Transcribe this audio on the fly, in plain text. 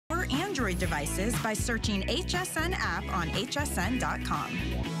Android devices by searching HSN app on hsn.com.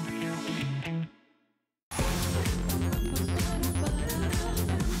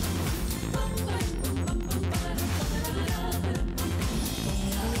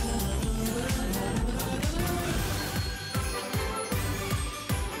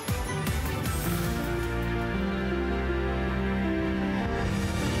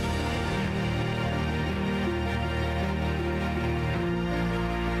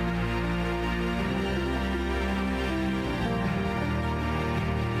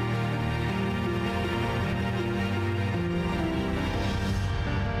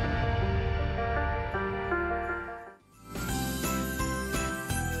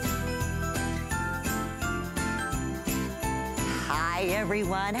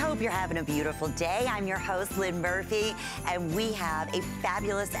 Everyone, hope you're having a beautiful day. I'm your host, Lynn Murphy, and we have a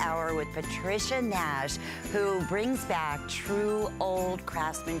fabulous hour with Patricia Nash, who brings back true old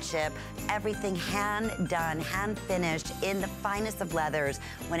craftsmanship, everything hand done, hand finished in the finest of leathers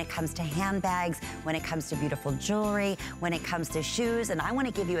when it comes to handbags, when it comes to beautiful jewelry, when it comes to shoes. And I want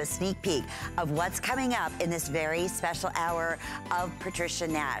to give you a sneak peek of what's coming up in this very special hour of Patricia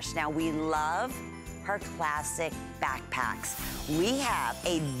Nash. Now, we love her classic backpacks. We have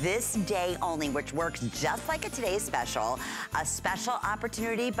a this day only, which works just like a today's special, a special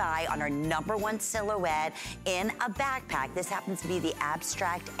opportunity buy on our #1 silhouette in a backpack. This happens to be the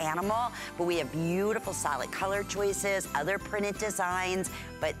abstract animal, but we have beautiful solid color choices, other printed designs,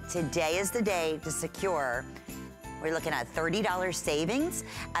 but today is the day to secure. We're looking at $30 savings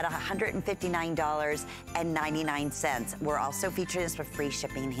at $159.99. We're also featuring this with free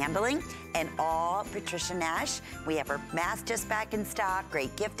shipping and handling. And all Patricia Nash, we have her mask just back in stock,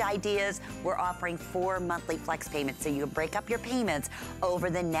 great gift ideas. We're offering 4 monthly flex payments, so you can break up your payments over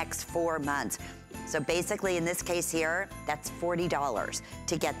the next 4 months. So basically in this case here, that's $40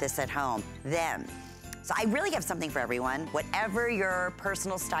 to get this at home. So I really have something for everyone, whatever your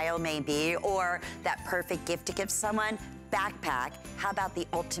personal style may be, or that perfect gift to give someone. Backpack, how about the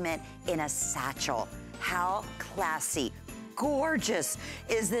ultimate in a satchel? How classy, gorgeous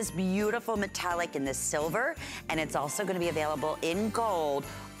is this beautiful metallic in the silver, and it's also gonna be available in gold,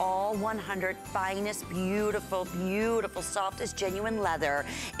 all 100 finest, beautiful, beautiful, softest, genuine leather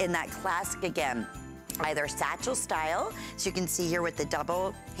in that classic, again, either satchel style, so you can see here with the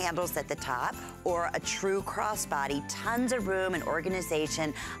double handles at the top, or a true crossbody, tons of room and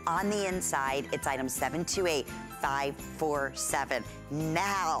organization on the inside. It's item 728547.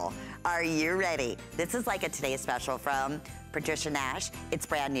 Now, are you ready? This is like a today's special from Patricia Nash. It's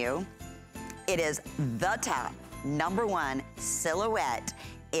brand new. It is the top #1 silhouette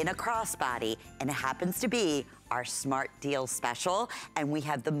in a crossbody, and it happens to be our Smart Deal special, and we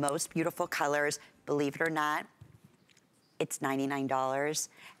have the most beautiful colors. Believe it or not, it's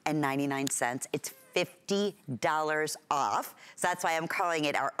 $99.99. It's $50 off. So that's why I'm calling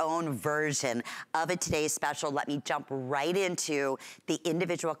it our own version of a today's special. Let me jump right into the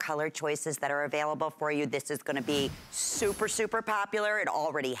individual color choices that are available for you. This is gonna be super, super popular. It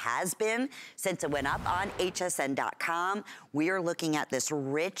already has been since it went up on hsn.com. We are looking at this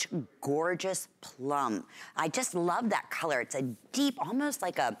rich, gorgeous plum. I just love that color. It's a deep, almost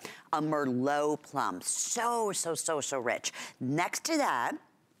like a Merlot plum. So, so, so, so rich. Next to that,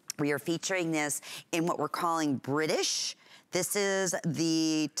 we are featuring this in what we're calling British. This is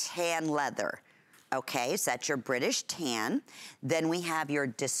the tan leather. Okay, so that's your British tan. Then we have your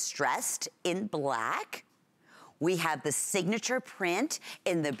distressed in black. We have the signature print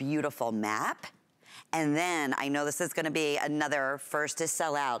in the beautiful map. And then, I know this is gonna be another first to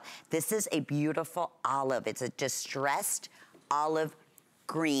sell out. This is a beautiful olive. It's a distressed olive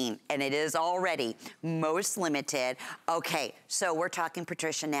green, and it is already most limited. Okay, so we're talking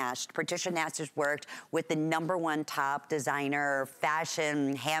Patricia Nash. Patricia Nash has worked with the #1 top designer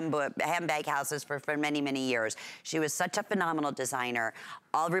fashion handbag houses for many, many years. She was such a phenomenal designer.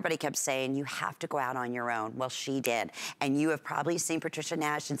 Everybody kept saying, you have to go out on your own. Well, she did. And you have probably seen Patricia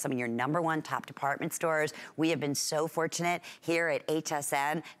Nash in some of your #1 top department stores. We have been so fortunate here at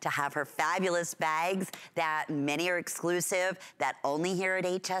HSN to have her fabulous bags that many are exclusive, that only here at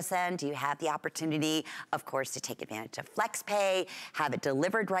HSN do you have the opportunity, of course, to take advantage of FlexPay, have it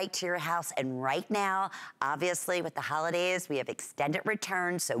delivered right to your house. And right now, obviously with the holidays, we have extended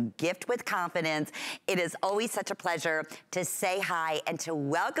returns, so gift with confidence. It is always such a pleasure to say hi and to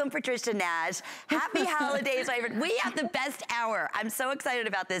welcome Patricia Nash. Happy holidays, my friend. We have the best hour. I'm so excited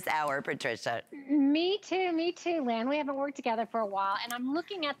about this hour, Patricia. Me too, Lynn. We haven't worked together for a while, and I'm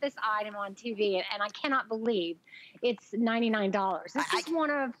looking at this item on TV, and I cannot believe it's $99. This is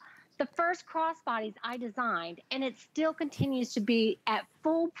one of the first crossbodies I designed, and it still continues to be at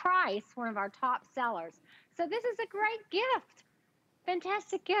full price, one of our top sellers. So this is a great gift.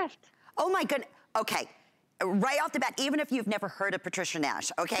 Fantastic gift. Oh my goodness. Okay. Right off the bat, even if you've never heard of Patricia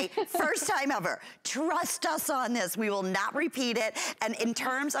Nash, okay? First time ever. Trust us on this. We will not repeat it. And in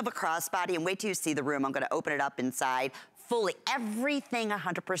terms of a crossbody, and wait till you see the room, I'm gonna open it up inside. Fully, everything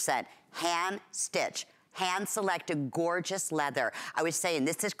 100%, hand stitch. Hand-selected, gorgeous leather. I was saying,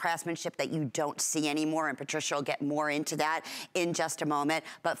 this is craftsmanship that you don't see anymore, and Patricia will get more into that in just a moment,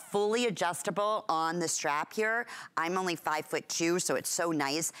 but fully adjustable on the strap here. I'm only 5'2", so it's so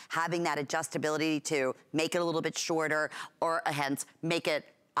nice having that adjustability to make it a little bit shorter, or hence make it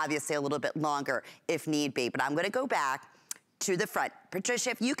obviously a little bit longer if need be. But I'm gonna go back to the front. Patricia,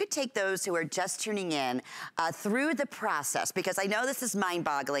 if you could take those who are just tuning in through the process, because I know this is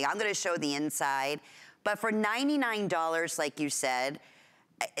mind-boggling. I'm gonna show the inside. But for $99, like you said,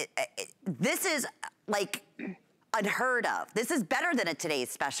 this is like unheard of. This is better than a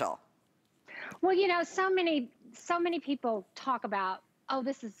today's special. Well, you know, so many people talk about, oh,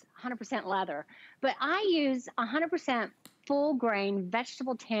 this is 100% leather, but I use 100% full grain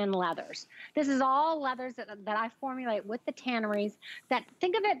vegetable tan leathers. This is all leathers that I formulate with the tanneries. That,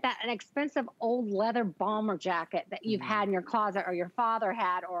 think of it, that an expensive old leather bomber jacket that you've had in your closet, or your father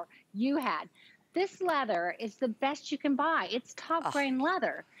had, or you had. This leather is the best you can buy. It's top grain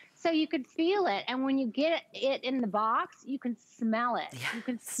leather. So you could feel it. And when you get it in the box, you can smell it. Yeah. You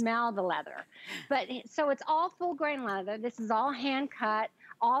can smell the leather. But so it's all full grain leather. This is all hand cut.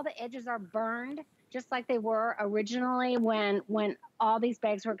 All the edges are burned, just like they were originally when all these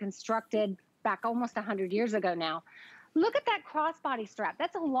bags were constructed back almost 100 years ago now. Look at that crossbody strap.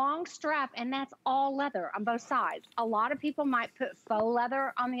 That's a long strap, and that's all leather on both sides. A lot of people might put faux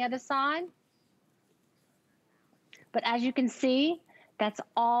leather on the other side. But as you can see, that's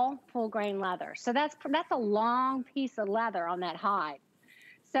all full grain leather. So that's a long piece of leather on that hide.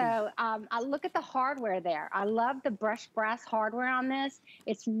 So I look at the hardware there. I love the brushed brass hardware on this.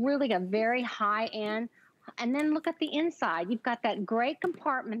 It's really a very high end. And then look at the inside. You've got that great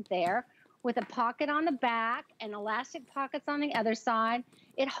compartment there with a pocket on the back and elastic pockets on the other side.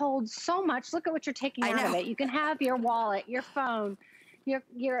 It holds so much. Look at what you're taking out of it. You can have your wallet, your phone,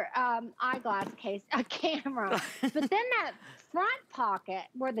 your eyeglass case, a camera. But then that front pocket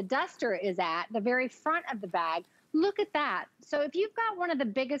where the duster is at, the very front of the bag, look at that. So if you've got one of the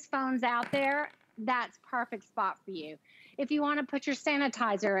biggest phones out there, that's perfect spot for you. If you want to put your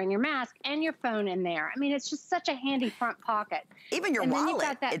sanitizer and your mask and your phone in there, I mean, it's just such a handy front pocket. Even your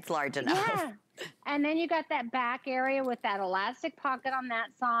wallet, it's large enough. Yeah. And then you got that back area with that elastic pocket on that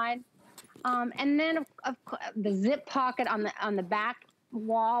side. And then the zip pocket on the back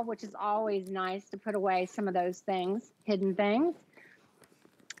wall, which is always nice to put away some of those things, hidden things.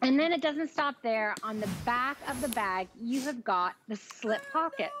 And then it doesn't stop there. On the back of the bag, you have got the slip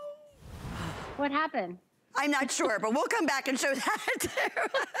pocket. What happened? I'm not sure, but we'll come back and show that too.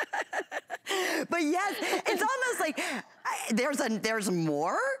 But yes, it's almost like there's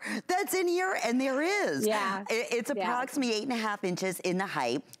more that's in here, and there is. Yeah. It's approximately 8.5 inches in the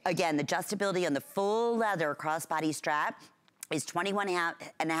height. Again, the adjustability on the full leather crossbody strap is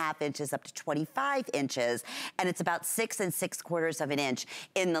 21.5 inches up to 25 inches, and it's about 6 3/4 of an inch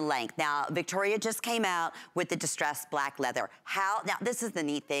in the length. Now, Victoria just came out with the distressed black leather. Now this is the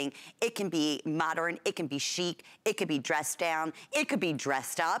neat thing. It can be modern, it can be chic, it could be dressed down, it could be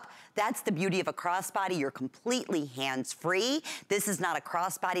dressed up. That's the beauty of a crossbody. You're completely hands-free. This is not a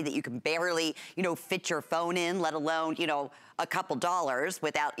crossbody that you can barely, fit your phone in, let alone, a couple dollars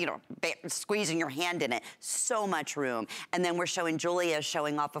without, squeezing your hand in it. So much room. And then we're showing Julia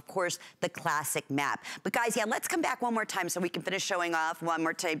showing off, of course, the classic map. But guys, let's come back one more time so we can finish showing off one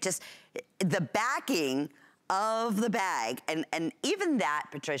more time. Just the backing of the bag. And even that,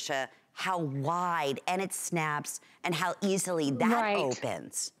 Patricia, how wide, and it snaps, and how easily that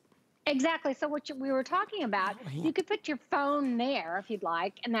opens. Exactly. So what we were talking about, you could put your phone there if you'd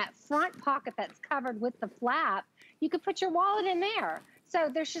like, and that front pocket that's covered with the flap, you could put your wallet in there. So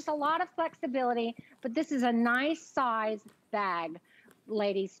there's just a lot of flexibility, but this is a nice size bag,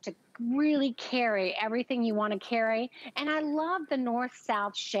 ladies, to really carry everything you want to carry. And I love the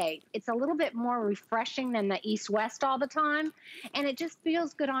north-south shape. It's a little bit more refreshing than the east-west all the time, and it just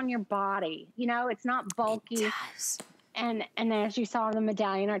feels good on your body. It's not bulky. It does. And as you saw the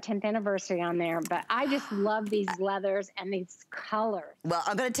medallion, our 10th anniversary on there. But I just love these leathers and these colors. Well,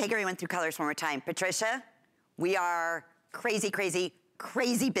 I'm going to take everyone through colors one more time. Patricia, we are crazy, crazy,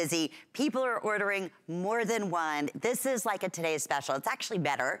 crazy busy. People are ordering more than one. This is like a today's special. It's actually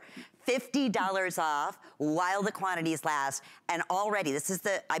better. $50 off while the quantities last. And already, this is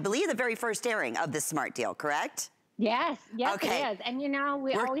the, I believe, the very first airing of this smart deal, correct? Yes, okay. It is. And you know,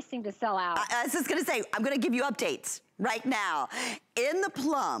 we always seem to sell out. I was just gonna say, I'm gonna give you updates right now. In the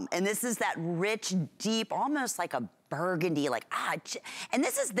plum, and this is that rich, deep, almost like a burgundy, like, and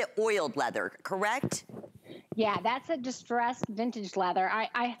this is the oiled leather, correct? Yeah, that's a distressed vintage leather.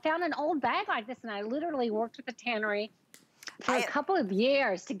 I found an old bag like this, and I literally worked with the tannery for a couple of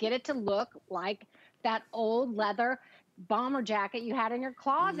years to get it to look like that old leather bomber jacket you had in your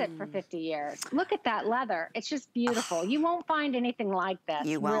closet for 50 years. Look at that leather. It's just beautiful. You won't find anything like this,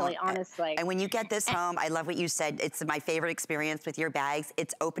 you won't. Really, honestly. And when you get this home, I love what you said. It's my favorite experience with your bags.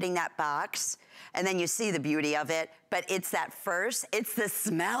 It's opening that box, and then you see the beauty of it, but it's that first, it's the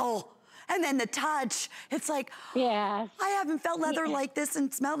smell. And then the touch, it's like, I haven't felt leather like this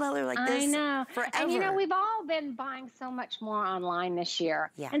and smelled leather like this forever. And you know, we've all been buying so much more online this year.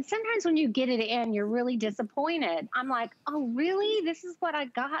 Yeah. And sometimes when you get it in, you're really disappointed. I'm like, oh, really? This is what I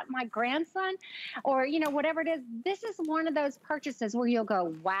got my grandson? Or, you know, whatever it is. This is one of those purchases where you'll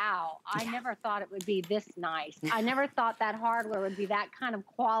go, wow, I never thought it would be this nice. I never thought that hardware would be that kind of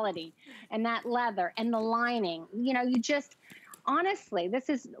quality and that leather and the lining. You know, you just... Honestly, this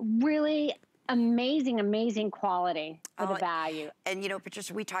is really amazing quality for the value. And you know,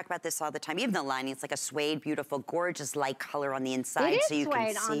 Patricia, we talk about this all the time. Even the lining, it's like a suede, beautiful, gorgeous light color on the inside. It is so you suede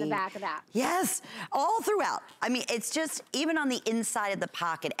can see on the back of that. Yes, all throughout. I mean, it's just, even on the inside of the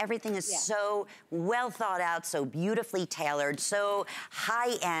pocket, everything is so well thought out, so beautifully tailored, so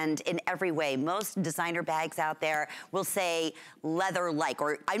high-end in every way. Most designer bags out there will say leather-like,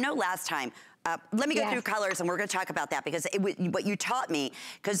 or I know last time, let me go through colors, and we're going to talk about that, because what you taught me,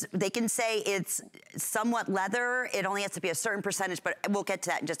 because they can say it's somewhat leather, it only has to be a certain percentage, but we'll get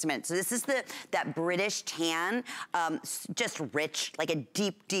to that in just a minute. So this is that British tan, just rich, like a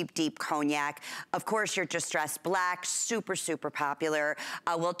deep cognac. Of course, your distressed black, super popular.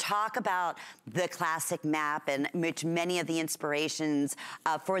 We'll talk about the classic map, and which many of the inspirations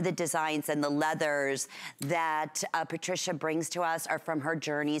for the designs and the leathers that Patricia brings to us are from her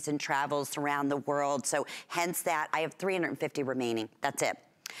journeys and travels around the world. So hence that, I have 350 remaining. That's it.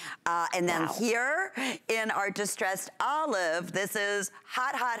 And then here in our distressed olive, this is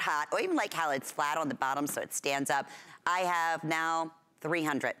hot. Oh, even like how it's flat on the bottom so it stands up. I have now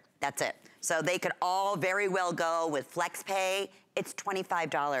 300. That's it. So they could all very well go with flex pay. It's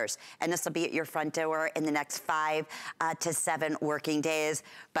 $25, and this will be at your front door in the next 5 to 7 working days.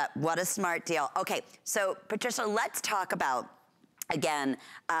 But what a smart deal. Okay, so Patricia, let's talk about, again,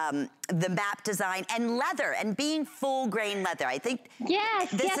 the map design and leather and being full grain leather. I think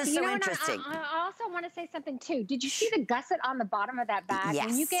this is so interesting. I also want to say something too. Did you see the gusset on the bottom of that bag? Yes.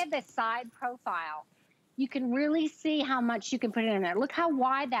 When you get the side profile, you can really see how much you can put in there. Look how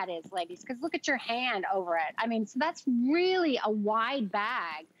wide that is, ladies, because look at your hand over it. I mean, so that's really a wide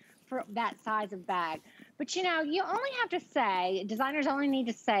bag for that size of bag. But you know, you only have to say, designers only need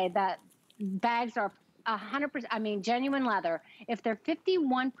to say that bags are 100%, I mean, genuine leather, if they're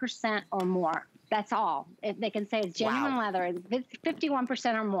 51% or more, that's all. If they can say it's genuine leather, it's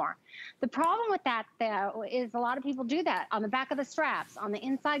 51% or more. The problem with that, though, is a lot of people do that on the back of the straps, on the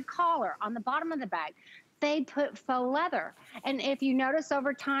inside collar, on the bottom of the bag. They put faux leather. And if you notice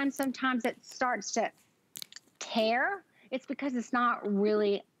over time, sometimes it starts to tear. It's because it's not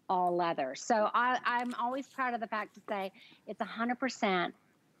really all leather. So I'm always proud of the fact to say it's 100%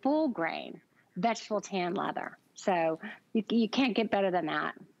 full grain vegetable tan leather. So you can't get better than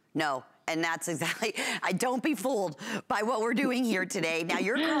that. No, and that's exactly, don't be fooled by what we're doing here today. Now,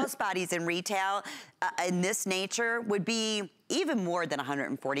 your crossbodies in retail in this nature would be even more than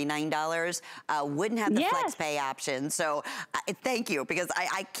 $149, wouldn't have the flex pay option. So thank you, because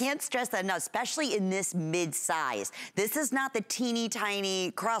I can't stress that enough, especially in this mid-size. This is not the teeny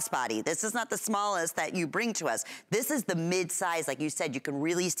tiny crossbody. This is not the smallest that you bring to us. This is the mid-size. Like you said, you can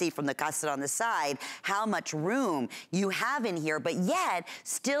really see from the gusset on the side how much room you have in here, but yet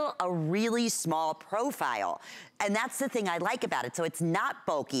still a really small profile. And that's the thing I like about it. So it's not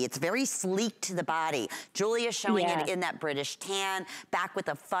bulky. It's very sleek to the body. Julia's showing it in that British tan, back with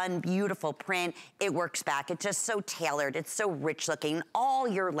a fun, beautiful print. It works back. It's just so tailored. It's so rich looking. All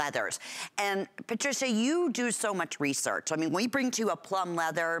your leathers. And Patricia, you do so much research. I mean, when we bring to you a plum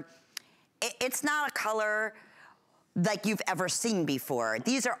leather, it's not a color like you've ever seen before.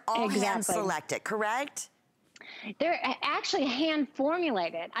 These are all hand selected, correct? They're actually hand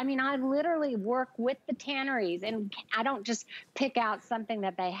formulated. I mean, I literally work with the tanneries, and I don't just pick out something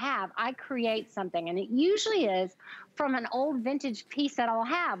that they have. I create something, and it usually is from an old vintage piece that I'll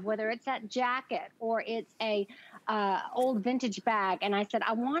have, whether it's that jacket or it's a old vintage bag. And I said,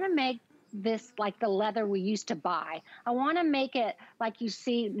 I want to make this like the leather we used to buy. I want to make it like you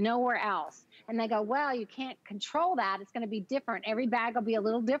see nowhere else. And they go, well, you can't control that. It's going to be different. Every bag will be a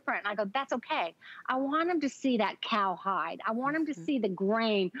little different. And I go, that's okay. I want them to see that cow hide. I want them to see the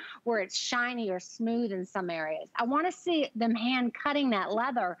grain where it's shiny or smooth in some areas. I want to see them hand cutting that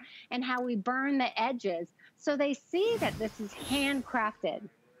leather and how we burn the edges so they see that this is handcrafted.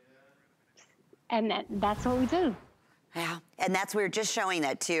 And that's what we do. Yeah, and that's, we were just showing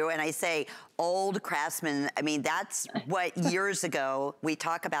that too. And I say old craftsmen, I mean, that's what years ago, we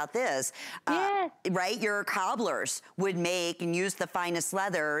talk about this, Yes. right? Your cobblers would make and use the finest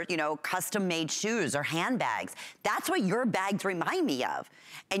leather, you know, custom made shoes or handbags. That's what your bags remind me of.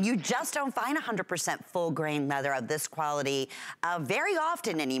 And you just don't find 100% full grain leather of this quality very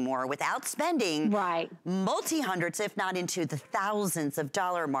often anymore without spending multi-hundreds, if not into the thousands of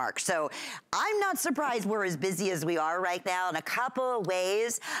dollar mark. So I'm not surprised we're as busy as we are right now, in a couple of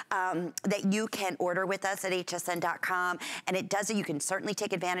ways that you can order with us at hsn.com. And it does it, you can certainly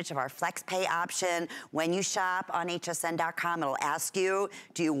take advantage of our flex pay option. When you shop on hsn.com, it'll ask you,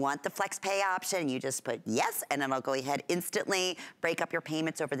 do you want the flex pay option? You just put yes, and then it'll go ahead instantly, break up your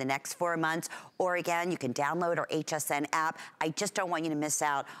payments over the next 4 months. Or again, you can download our HSN app. I just don't want you to miss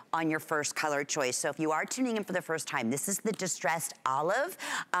out on your first color choice. So if you are tuning in for the first time, this is the distressed olive.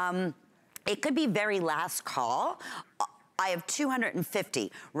 It could be very last call. I have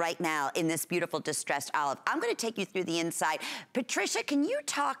 250 right now in this beautiful distressed olive. I'm gonna take you through the inside. Patricia, can you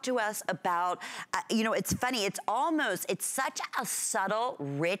talk to us about, you know, it's funny, it's such a subtle,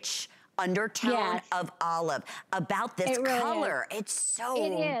 rich undertone of olive about this color. It's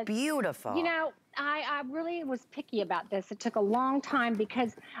so beautiful. You know, I really was picky about this. It took a long time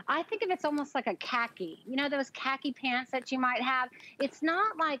because I think of it's almost like a khaki. You know those khaki pants that you might have? It's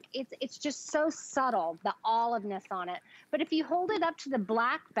not like, it's just so subtle, the oliveness on it. But if you hold it up to the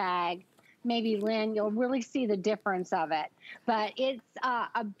black bag, maybe Lynn, you'll really see the difference of it. But it's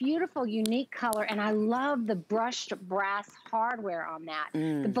a beautiful, unique color, and I love the brushed brass hardware on that.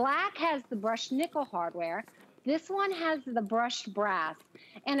 The black has the brushed nickel hardware. This one has the brushed brass.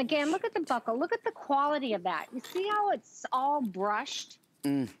 And again, look at the buckle. Look at the quality of that. You see how it's all brushed?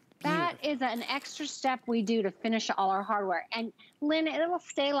 That is an extra step we do to finish all our hardware. And Lynn, it'll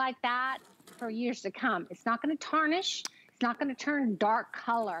stay like that for years to come. It's not going to tarnish. It's not going to turn dark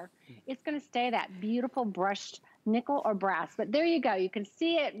color. It's going to stay that beautiful brushed nickel or brass. But there you go. You can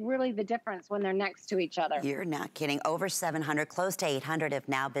see it really the difference when they're next to each other. You're not kidding. Over 700, close to 800 have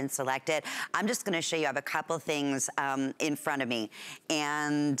now been selected. I'm just going to show you, I have a couple things in front of me.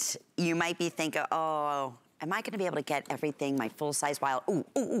 And you might be thinking, oh, am I going to be able to get everything, my full-size wallet?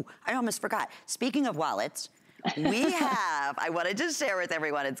 Ooh, I almost forgot. Speaking of wallets, we have, I wanted to share with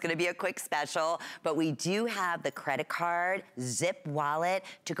everyone, it's gonna be a quick special, but we do have the credit card zip wallet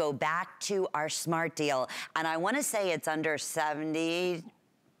to go back to our smart deal. And I wanna say it's under $70.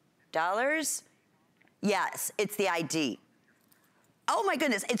 Yes, it's the ID. Oh my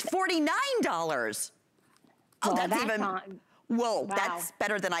goodness, it's $49. Oh, that's even... Whoa, that's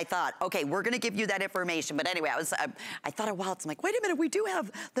better than I thought. Okay, we're gonna give you that information. But anyway, I thought of wallets. I'm like, wait a minute, we do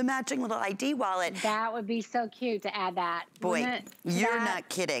have the matching little ID wallet. That would be so cute to add that. Boy, you're not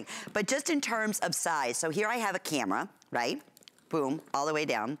kidding. But just in terms of size, so here I have a camera, right? Boom, all the way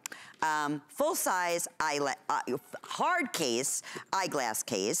down. Full size hard case, eyeglass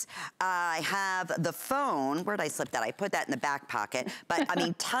case. I have the phone. Where'd I slip that? I put that in the back pocket. But I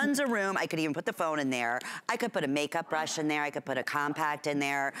mean, tons of room. I could even put the phone in there. I could put a makeup brush in there. I could put a compact in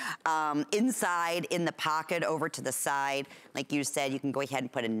there. Inside, in the pocket, over to the side, like you said, you can go ahead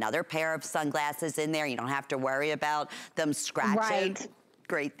and put another pair of sunglasses in there. You don't have to worry about them scratching.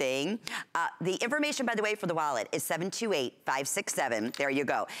 Great thing. The information, by the way, for the wallet is 728-567. There you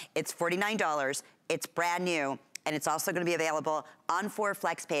go. It's $49. It's brand new. And it's also going to be available on 4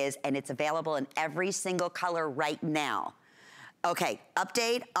 flex pays, and it's available in every single color right now. Okay,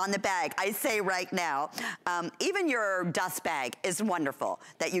 update on the bag. I say right now, even your dust bag is wonderful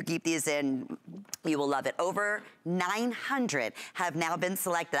that you keep these in. You will love it. Over 900 have now been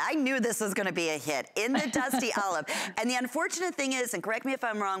selected. I knew this was gonna be a hit in the Dusty Olive. And the unfortunate thing is, and correct me if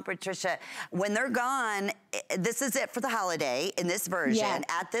I'm wrong, Patricia, when they're gone, this is it for the holiday in this version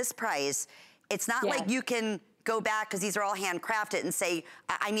at this price. It's not like you can go back, because these are all handcrafted, and say,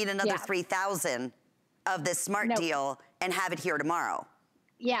 I need another 3,000 of this smart deal and have it here tomorrow.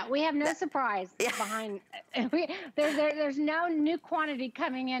 Yeah, we have no surprise behind. There's no new quantity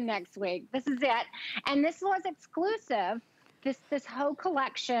coming in next week. This is it. And this was exclusive, this whole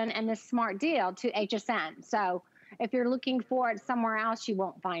collection and this smart deal to HSN. So if you're looking for it somewhere else, you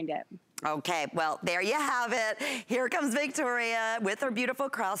won't find it. Okay, well, there you have it. Here comes Victoria with her beautiful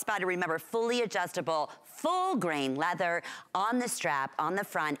crossbody. Remember, fully adjustable, full grain leather on the strap, on the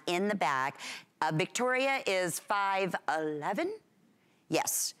front, in the back. Victoria is 5'11".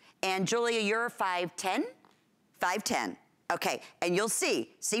 Yes. And Julia, you're 5'10"? 5'10". Okay, and you'll see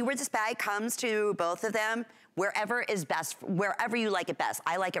where this bag comes to both of them. Wherever is best, wherever you like it best.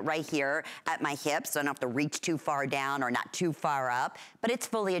 I like it right here at my hips, so I don't have to reach too far down or not too far up, but it's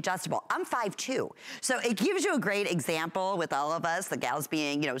fully adjustable. I'm 5'2", so it gives you a great example with all of us, the gals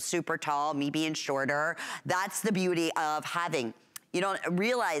being, you know, super tall, me being shorter. That's the beauty of having, you don't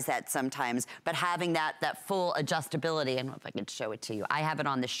realize that sometimes, but having that full adjustability. I don't know if I can show it to you. I have it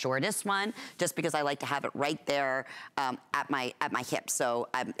on the shortest one just because I like to have it right there at my hip. So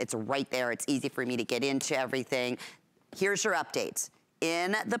it's right there. It's easy for me to get into everything. Here's your updates.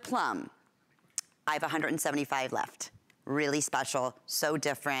 In the plum, I have 175 left. Really special, so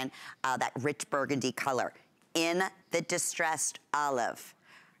different, that rich burgundy color. In the distressed olive,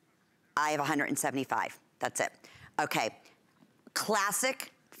 I have 175. That's it. Okay.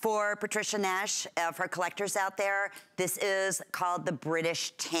 Classic for Patricia Nash, for collectors out there. This is called the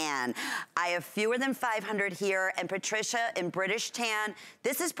British Tan. I have fewer than 500 here, and Patricia, in British Tan,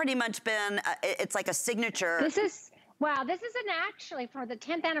 this has pretty much been, it's like a signature. Wow, this is actually for the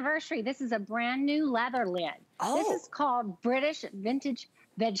 10th anniversary, this is a brand new leather lid. Oh. This is called British Vintage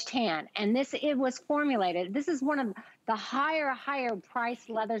Veg Tan, and it was formulated. This is one of the higher priced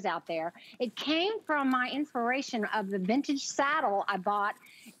leathers out there. It came from my inspiration of the vintage saddle I bought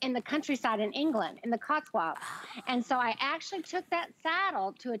in the countryside in England, in the Cotswolds. And so I actually took that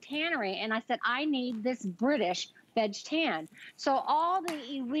saddle to a tannery and I said, I need this British Veg Tan. So all the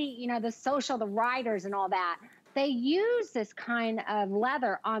elite, you know, the the riders and all that, they use this kind of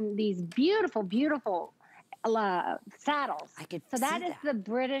leather on these beautiful, beautiful saddles. So that is the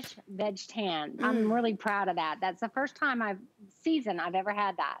British Veg Tan. I'm really proud of that. That's the first time I've ever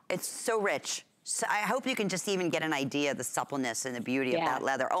had that. It's so rich. So I hope you can just even get an idea of the suppleness and the beauty of that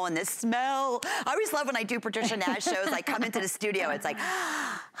leather. Oh, and this smell. I always love when I do Patricia Nash shows. I come into the studio, it's like,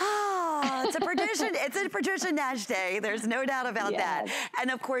 oh, it's a Patricia Nash day. There's no doubt about that.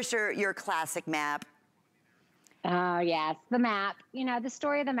 And of course, your classic map. Oh, yes, the map, you know, the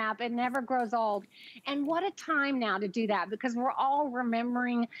story of the map, it never grows old. And what a time now to do that, because we're all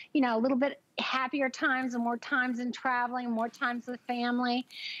remembering, you know, a little bit happier times and more times in traveling, more times with family.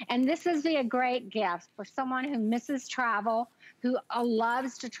 And this is a great gift for someone who misses travel, who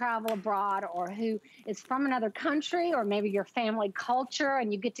loves to travel abroad, or who is from another country, or maybe your family culture,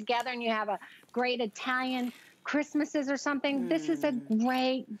 and you get together and you have a great Italian Christmases or something. This is a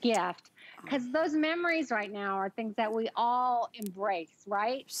great gift. Because those memories right now are things that we all embrace,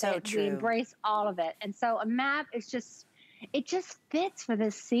 right? So true. We embrace all of it. And so a map is it just fits for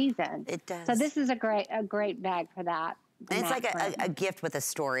this season. It does. So this is a great bag for that. And it's like a gift with a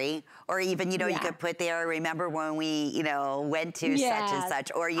story, or even, you know, you could put there, remember when we, you know, went to such and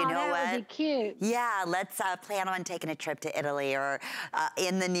such, or you know what? That would be cute. Yeah, let's plan on taking a trip to Italy, or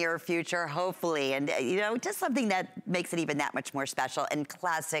in the near future, hopefully. And, you know, just something that makes it even that much more special and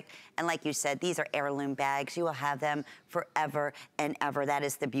classic. And like you said, these are heirloom bags. You will have them forever and ever. That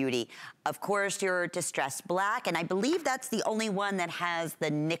is the beauty. Of course, your distressed black, and I believe that's the only one that has the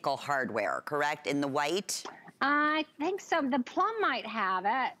nickel hardware, correct, in the white? I think so. The plum might have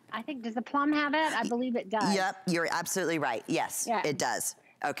it. I think, does the plum have it? I believe it does. Yep, you're absolutely right. Yes, it does.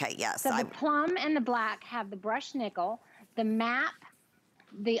 Okay, yes. So the plum and the black have the brushed nickel. The map,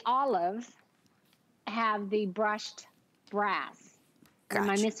 the olive, have the brushed brass. Gotcha. Am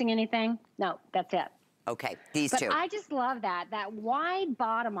I missing anything? No, that's it. Okay, these two. But I just love that wide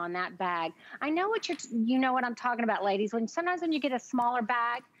bottom on that bag. I know you know what I'm talking about, ladies. Sometimes when you get a smaller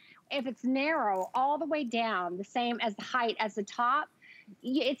bag, if it's narrow all the way down, the same as the height as the top,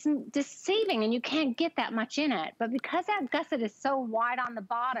 it's deceiving and you can't get that much in it. But because that gusset is so wide on the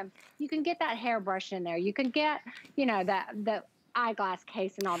bottom, you can get that hairbrush in there. You can get, you know, the eyeglass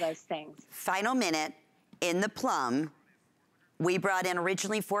case and all those things. Final minute. In the plum, we brought in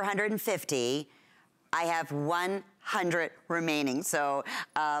originally 450. I have 100 remaining, so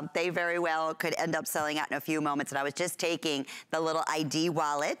they very well could end up selling out in a few moments. And I was just taking the little ID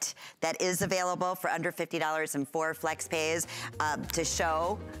wallet that is available for under $50 and 4 flex pays to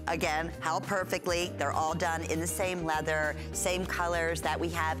show, again, how perfectly they're all done in the same leather, same colors that we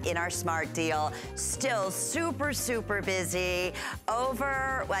have in our Smart Deal. Still super, super busy.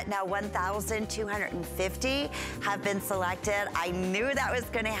 Over, what now, 1,250 have been selected. I knew that was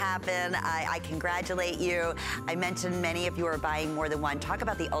gonna happen. I congratulate you. I mentioned mentioned many of you are buying more than one. Talk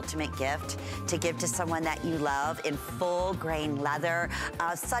about the ultimate gift to give to someone that you love in full grain leather.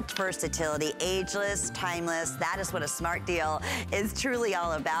 Such versatility, ageless, timeless. That is what a smart deal is truly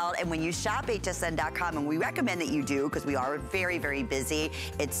all about. And when you shop hsn.com, and we recommend that you do because we are very, very busy,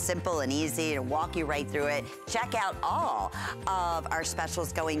 it's simple and easy to walk you right through it. Check out all of our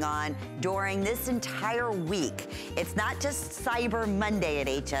specials going on during this entire week. It's not just Cyber Monday at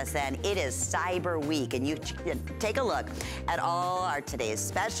HSN, it is Cyber Week, and you take a look at all our today's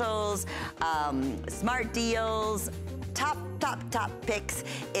specials, smart deals, top picks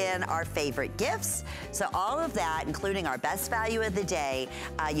in our favorite gifts. So all of that, including our best value of the day,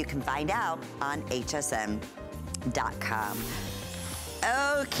 you can find out on hsn.com.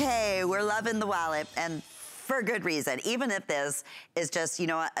 Okay, we're loving the wallet, and for good reason. Even if this is just, you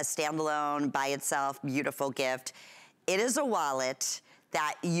know, a standalone, by itself, beautiful gift, it is a wallet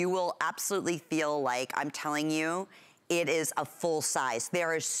that you will absolutely feel like, I'm telling you, it is a full size.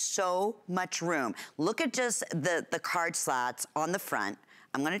 There is so much room. Look at just the card slots on the front.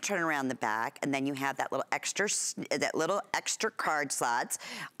 I'm gonna turn around the back, and then you have that little extra card slots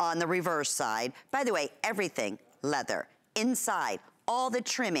on the reverse side. By the way, everything leather. Inside, all the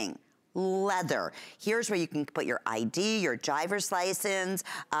trimming, leather. Here's where you can put your ID, your driver's license.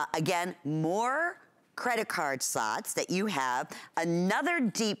 Again, more credit card slots that you have, another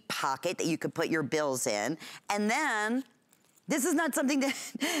deep pocket that you could put your bills in, and then this is not something that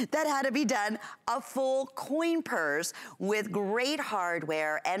had to be done, a full coin purse with great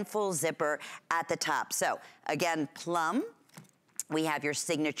hardware and full zipper at the top. So again, plum, we have your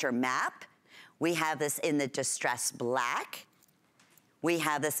signature map, we have this in the distressed black, we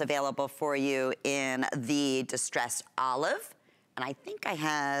have this available for you in the distressed olive, and I think I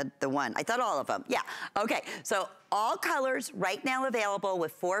had the one, I thought all of them, yeah. Okay, so all colors right now available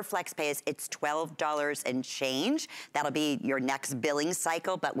with 4 flex pays. It's $12 and change. That'll be your next billing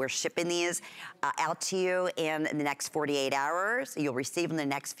cycle, but we're shipping these out to you in the next 48 hours. You'll receive them in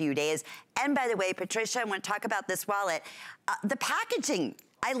the next few days. And by the way, Patricia, I want to talk about this wallet. The packaging,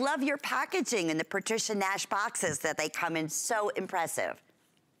 I love your packaging in the Patricia Nash boxes that they come in, so impressive.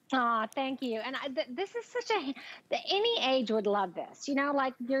 Oh, thank you. And this is such any age would love this. You know,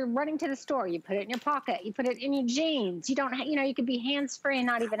 like you're running to the store, you put it in your pocket, you put it in your jeans. You don't, you know, you could be hands-free and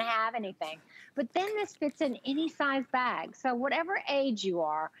not even have anything. But then this fits in any size bag. So whatever age you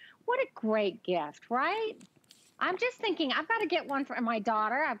are, what a great gift, right? I'm just thinking, I've got to get one for my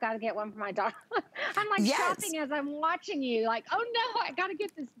daughter. I've got to get one for my daughter. I'm like shopping as I'm watching you, like, oh no, I got to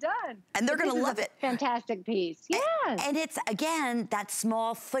get this done. And they're going to love it. Fantastic piece. Yes. And it's, again, that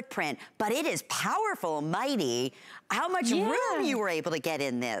small footprint, but it is powerful, mighty. How much room you were able to get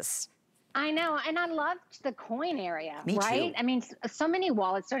in this. I know, and I loved the coin area, Me right? too. I mean, so many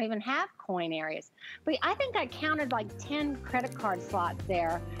wallets don't even have coin areas. But I think I counted like 10 credit card slots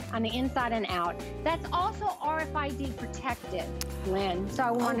there on the inside and out. That's also RFID protected, Lynn. So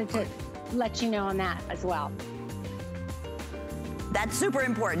I wanted to let you know on that as well. That's super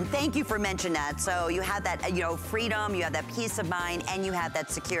important. Thank you for mentioning that. So you have that, you know, freedom, you have that peace of mind, and you have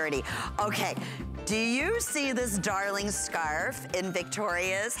that security. Okay. Do you see this darling scarf in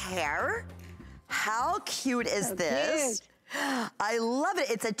Victoria's hair? How cute is this? Cute. I love it.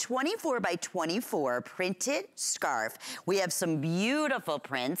 It's a 24 by 24 printed scarf. We have some beautiful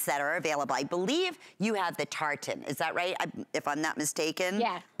prints that are available. I believe you have the tartan. Is that right? If I'm not mistaken?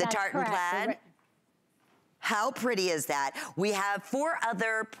 Yes, the tartan plaid. How pretty is that? We have 4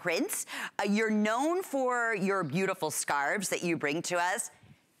 other prints. You're known for your beautiful scarves that you bring to us.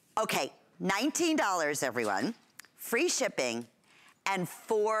 Okay. $19, everyone, free shipping, and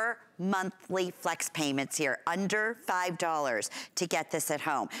 4 monthly flex payments here, under $5 to get this at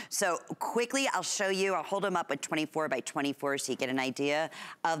home. So quickly, I'll show you, I'll hold them up with 24 by 24 so you get an idea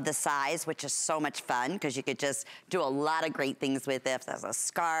of the size, which is so much fun because you could just do a lot of great things with it as a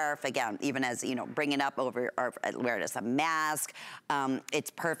scarf, again, even as, you know, bring it up over, or wear it as a mask. It's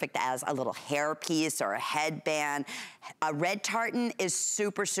perfect as a little hair piece or a headband. A red tartan is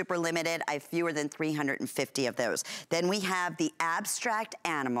super, super limited. I have fewer than 350 of those. Then we have the abstract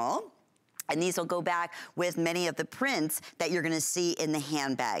animal. And these will go back with many of the prints that you're gonna see in the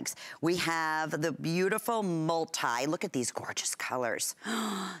handbags. We have the beautiful multi. Look at these gorgeous colors.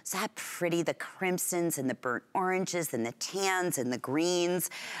 Is that pretty? The crimsons and the burnt oranges and the tans and the greens.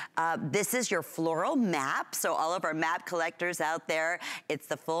 This is your floral map. So all of our map collectors out there, it's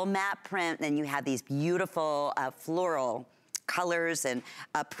the full map print. And you have these beautiful floral colors and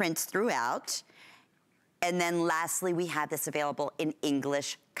prints throughout. And then lastly, we have this available in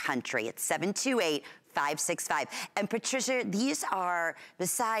English country. It's 565. And Patricia, these are,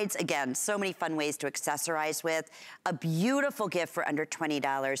 besides, again, so many fun ways to accessorize with, a beautiful gift for under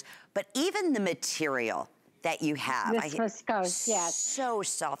 $20, but even the material that you have. This viscose, yes. So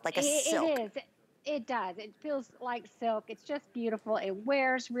soft, like a silk. It is. It does. It feels like silk. It's just beautiful. It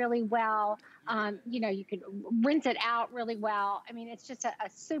wears really well. You know, you could rinse it out really well. I mean, it's just a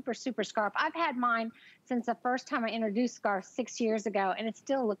super, super scarf. I've had mine since the first time I introduced scarves 6 years ago, and it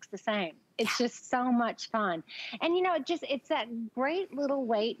still looks the same. It's just so much fun. And, you know, it's that great little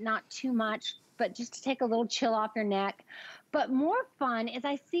weight, not too much, but just to take a little chill off your neck. But more fun is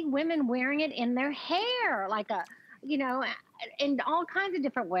I see women wearing it in their hair, like a, you know, in all kinds of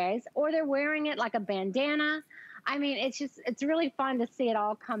different ways, or they're wearing it like a bandana. I mean, it's really fun to see it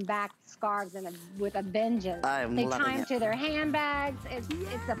all come back, scarves with a vengeance. They tie them to their handbags. It's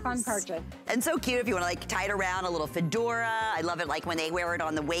a fun purchase. And so cute if you want to like tie it around a little fedora. I love it like when they wear it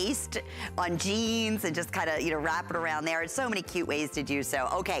on the waist, on jeans, and just kind of, you know, wrap it around there. It's so many cute ways to do so.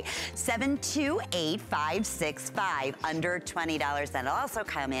 Okay, 728-565, under $20. That'll also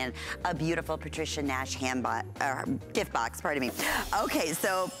come in a beautiful Patricia Nash gift box, pardon me. Okay,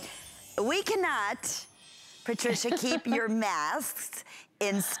 so we cannot, Patricia, keep your masks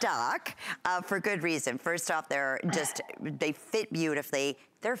in stock for good reason. First off, they fit beautifully.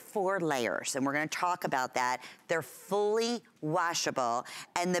 They're 4 layers, and we're gonna talk about that. They're fully washable,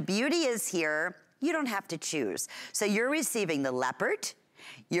 and the beauty is here, you don't have to choose. So you're receiving the leopard.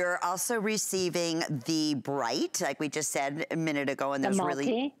 You're also receiving the bright, like we just said a minute ago, and those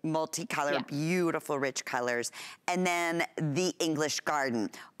really multicolored, beautiful, rich colors. And then the English Garden.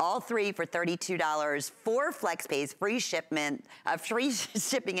 All 3 for $32, 4 flex pays, free shipment, free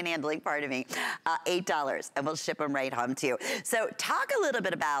shipping and handling, pardon me, $8, and we'll ship them right home too. So talk a little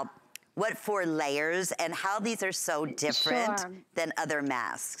bit about what 4 layers and how these are so different than other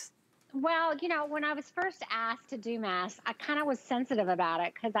masks. Well, you know, when I was first asked to do masks, I kind of was sensitive about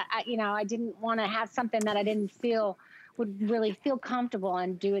it because you know, I didn't want to have something that I didn't feel would really feel comfortable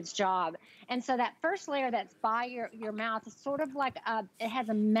and do its job. And so that first layer that's by your mouth is sort of like it has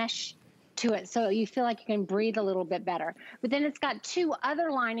a mesh to it, so you feel like you can breathe a little bit better. But then it's got 2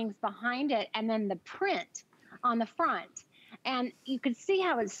 other linings behind it, and then the print on the front. And you can see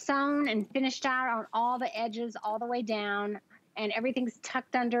how it's sewn and finished out on all the edges, all the way down. And everything's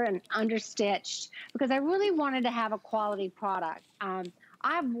tucked under and understitched because I really wanted to have a quality product.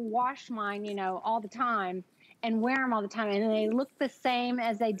 I've washed mine, you know, all the time and wear them all the time, and they look the same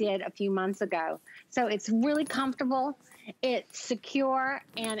as they did a few months ago. So it's really comfortable, it's secure,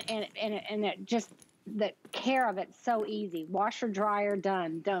 and it just, the care of it's so easy. Washer, dryer,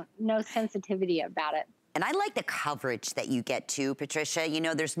 done. No sensitivity about it. And I like the coverage that you get too, Patricia. You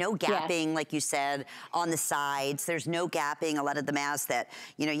know, there's no gapping, like you said, on the sides. There's no gapping. A lot of the masks that,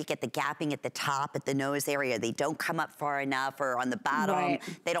 you know, you get the gapping at the top, at the nose area. They don't come up far enough, or on the bottom.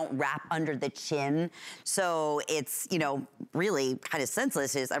 They don't wrap under the chin. So it's, you know, really kind of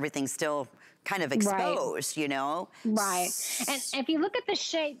senseless is everything's still kind of exposed, you know? Right. And if you look at the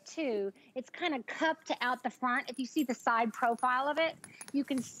shape too, it's kind of cupped out the front. If you see the side profile of it, you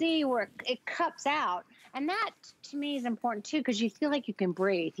can see where it cups out. And that, to me, is important too, because you feel like you can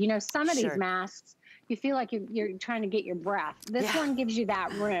breathe. You know, some of these masks, you feel like you're trying to get your breath. This one gives you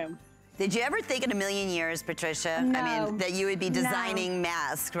that room. Did you ever think in a million years, Patricia, I mean, that you would be designing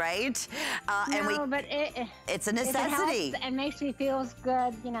masks, right? But it's a necessity. It helps and makes me feel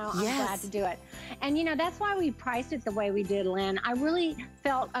good, you know, I'm glad to do it. And, you know, that's why we priced it the way we did, Lynn. I really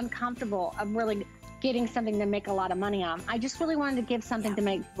felt uncomfortable of really getting something to make a lot of money on. I just really wanted to give something to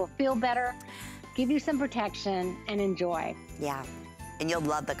make people feel better, give you some protection, and enjoy. Yeah. And you'll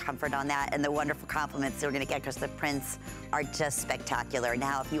love the comfort on that and the wonderful compliments you're gonna get because the prints are just spectacular.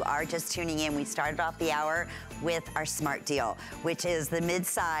 Now, if you are just tuning in, we started off the hour with our Smart Deal, which is the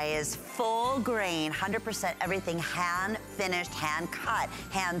mid-size, full grain, 100% everything hand finished, hand cut,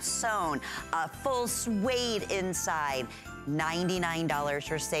 hand sewn, full suede inside. $99,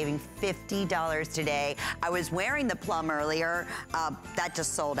 you're saving $50 today. I was wearing the plum earlier, that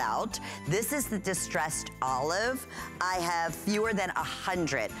just sold out. This is the distressed olive. I have fewer than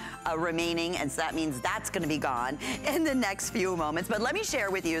 100 remaining, and so that means that's gonna be gone in the next few moments. But let me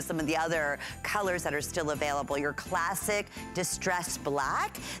share with you some of the other colors that are still available. Your classic distressed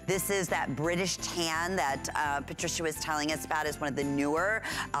black. This is that British tan that Patricia was telling us about, is one of the newer,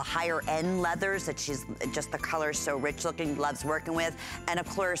 higher end leathers that she's just, the color so rich looking, loves working with. And of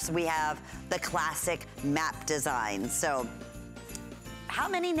course we have the classic map design. So how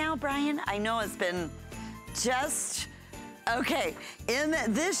many now, Brian? I know it's been just Okay, in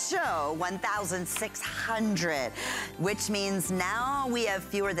this show, 1,600, which means now we have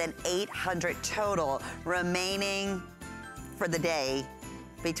fewer than 800 total remaining for the day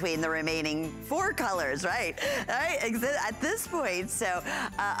between the remaining 4 colors, right? All right, at this point, so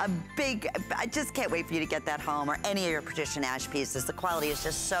I just can't wait for you to get that home or any of your Patricia Nash pieces. The quality is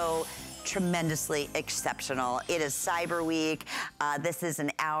just so tremendously exceptional. It is Cyber Week. This is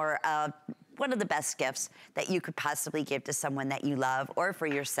an hour of one of the best gifts that you could possibly give to someone that you love or for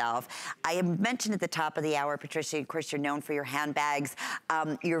yourself. I mentioned at the top of the hour, Patricia, of course, you're known for your handbags,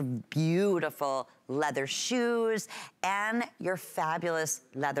 your beautiful leather shoes, and your fabulous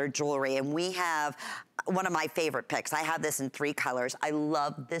leather jewelry. And we have one of my favorite picks. I have this in 3 colors. I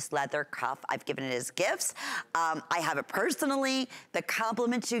love this leather cuff. I've given it as gifts. I have it personally. The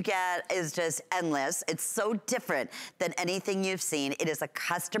compliments you get is just endless. It's so different than anything you've seen. It is a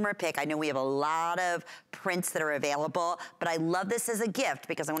customer pick. I know we have a lot of prints that are available, but I love this as a gift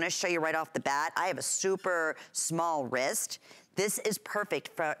because I want to show you right off the bat. I have a super small wrist. This is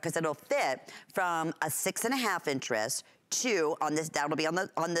perfect because it'll fit from a 6.5 inch wrist to, on this, that'll be on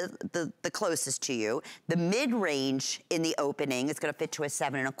the closest to you. The mid-range in the opening is gonna fit to a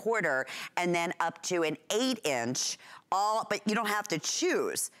 7.25, and then up to an 8 inch, but you don't have to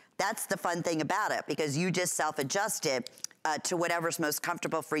choose. That's the fun thing about it, because you just self-adjust it to whatever's most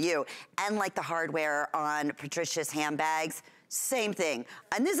comfortable for you. And like the hardware on Patricia's handbags, same thing.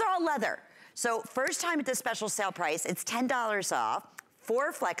 And these are all leather. So first time at this special sale price, it's $10 off.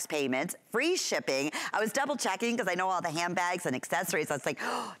 4 flex payments, free shipping. I was double checking because I know all the handbags and accessories. I was like,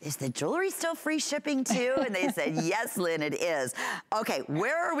 oh, is the jewelry still free shipping too? And they said, yes, Lynn, it is. Okay,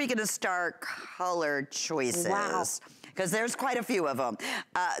 where are we gonna start color choices? Wow. Because there's quite a few of them.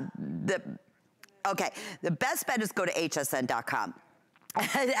 Okay, the best bet is go to hsn.com.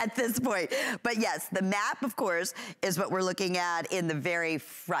 At this point. But yes, the map, of course, is what we're looking at in the very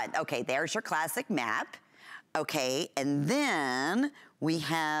front. Okay, there's your classic map. Okay, and then we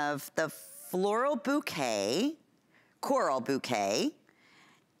have the floral bouquet, coral bouquet.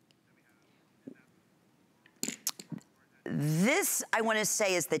 This, I want to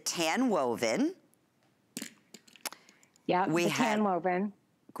say, is the tan woven. Yeah, we have tan woven.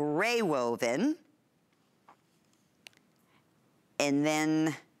 Gray woven. And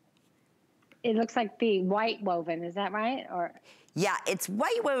then it looks like the white woven, is that right? Or yeah, it's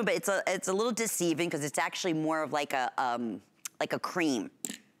white woven, but it's a little deceiving because it's actually more of like a cream,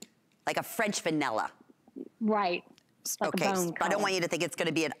 like a French vanilla. Right. Like okay, so I don't want you to think it's going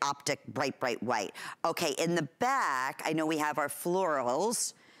to be an optic bright white. Okay, in the back, I know we have our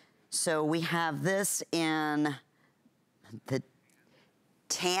florals. So we have this in the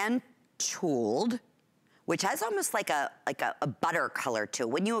tan tooled, which has almost like a butter color to it.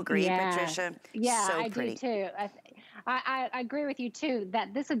 Wouldn't you agree, Patricia? Yeah, so I do too. I agree with you too,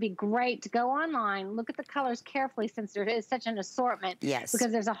 that this would be great to go online, look at the colors carefully since there is such an assortment. Yes.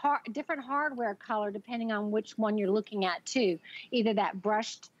 Because there's a different hardware color depending on which one you're looking at too. Either that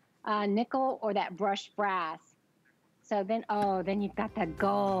brushed nickel or that brushed brass. So then, then you've got that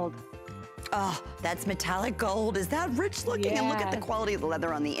gold. Oh, that's metallic gold. Is that rich looking? And look at the quality of the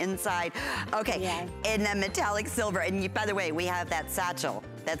leather on the inside. Okay, and then metallic silver. And by the way, we have that satchel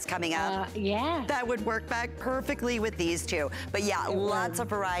that's coming up. Yeah. That would work back perfectly with these two. But yeah, lots of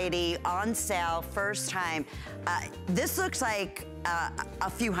variety on sale, first time. This looks like a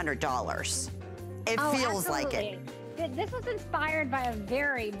few $100s. It feels like it. This was inspired by a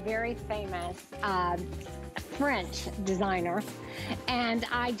very, very famous French designer, and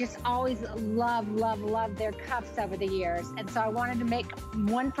I just always love their cuffs over the years, and so I wanted to make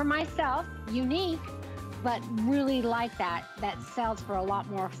one for myself, unique, but really like that sells for a lot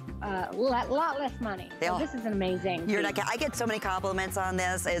more, lot less money. So this is amazing. I get so many compliments on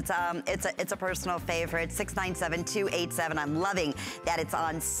this. It's a personal favorite. 697-287. I'm loving that it's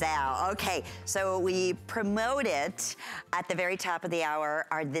on sale. Okay, so we promote it at the very top of the hour,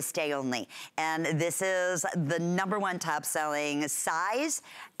 our this day only, and this is the #1 top selling size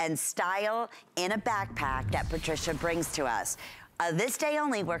and style in a backpack that Patricia brings to us. This day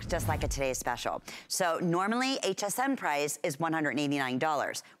only works just like a today's special. So normally HSN price is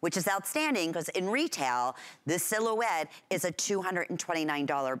 $189, which is outstanding because in retail, this silhouette is a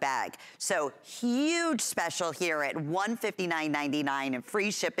 $229 bag. So huge special here at $159.99 and free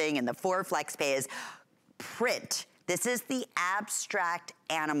shipping and the 4 flex pays. Print. This is the abstract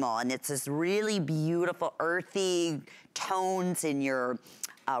animal, and it's this really beautiful earthy tones in your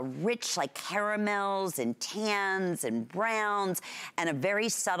rich like caramels and tans and browns, and a very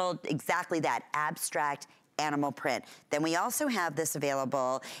subtle, exactly that abstract animal print. Then we also have this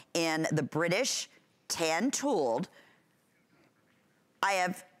available in the British tan tooled, I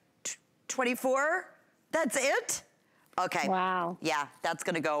have 24. That's it? Okay. Wow. Yeah, that's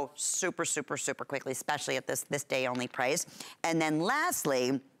gonna go super, super, super quickly, especially at this day only price. And then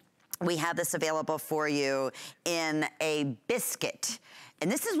lastly, we have this available for you in a biscuit.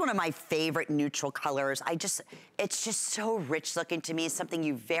 And this is one of my favorite neutral colors. It's just so rich looking to me. It's something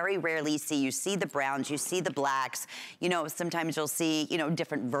you very rarely see. You see the browns, you see the blacks. You know, sometimes you'll see, you know,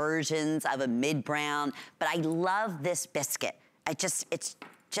 different versions of a mid-brown, but I love this biscuit. It's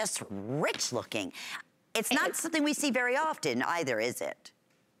just rich looking. It's not something we see very often either, is it?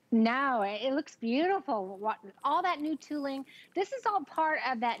 No, it looks beautiful. All that new tooling. This is all part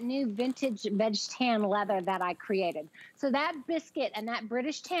of that new vintage veg tan leather that I created. So that biscuit and that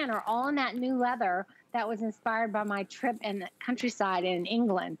British tan are all in that new leather that was inspired by my trip in the countryside in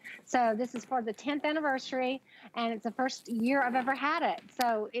England. So this is for the 10th anniversary, and it's the first year I've ever had it.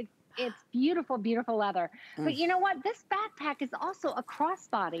 So it's beautiful, beautiful leather. But you know what? This backpack is also a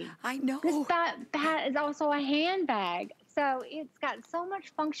crossbody. I know. This backpack is also a handbag. So it's got so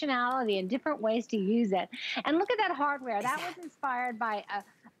much functionality and different ways to use it. And look at that hardware. That was inspired by an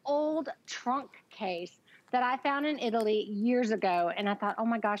old trunk case that I found in Italy years ago. And I thought, oh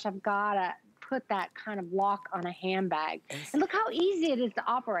my gosh, I've got to put that kind of lock on a handbag. And look how easy it is to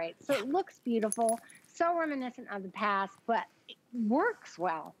operate. So it looks beautiful, so reminiscent of the past, but it works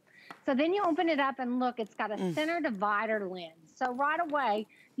well. So then you open it up and look, it's got a center divider lens. So right away,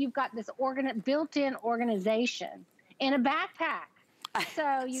 you've got this built-in organization in a backpack.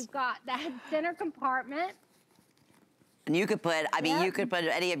 So you've got that center compartment. And you could put, I mean, you could put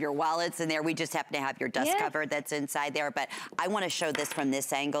any of your wallets in there. We just happen to have your dust cover that's inside there. But I want to show this from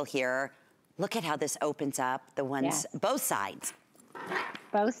this angle here. Look at how this opens up, the ones, both sides.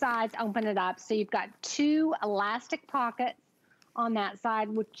 Both sides open it up. So you've got two elastic pockets on that side,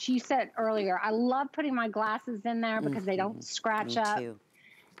 which you said earlier. I love putting my glasses in there because they don't scratch up. Me too.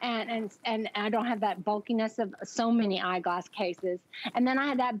 And I don't have that bulkiness of so many eyeglass cases. And then I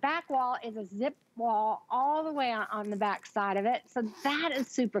have that back wall is a zip wall all the way on the back side of it. So that is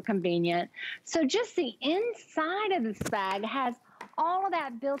super convenient. So just the inside of this bag has all of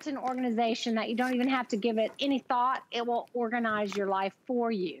that built-in organization that you don't even have to give it any thought. It will organize your life for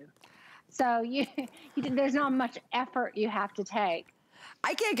you. So there's not much effort you have to take.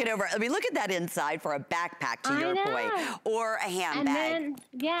 I can't get over it. I mean, look at that inside for a backpack, to your point, or a handbag.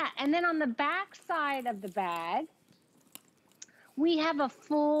 And then on the back side of the bag, we have a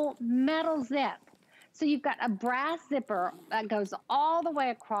full metal zip. So you've got a brass zipper that goes all the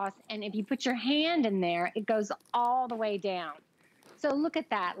way across, and if you put your hand in there, it goes all the way down. So look at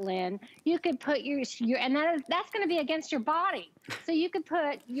that, Lynn. You could put and that's going to be against your body. So you could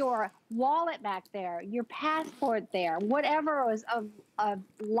put your wallet back there, your passport there, whatever was of a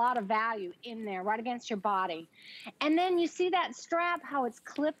lot of value in there, right against your body. And then you see that strap, how it's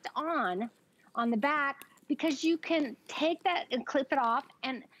clipped on the back, because you can take that and clip it off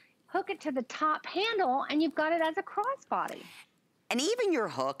and hook it to the top handle, and you've got it as a crossbody. And even your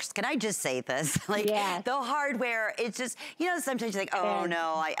hooks, can I just say this? Like the hardware, it's just, you know, sometimes you think, oh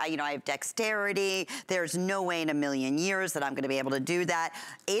no, I have dexterity. There's no way in a million years that I'm gonna be able to do that.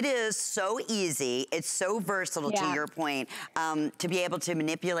 It is so easy. It's so versatile, to your point, to be able to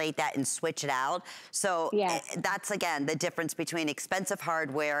manipulate that and switch it out. So that's, again, the difference between expensive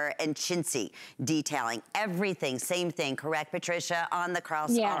hardware and chintzy detailing. Everything, same thing, correct, Patricia? On the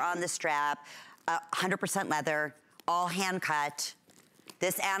cross, or on the strap, 100% leather, all hand cut.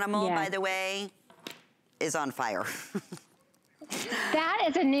 This animal, by the way, is on fire. That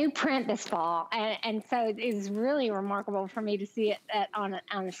is a new print this fall, and so it is really remarkable for me to see it on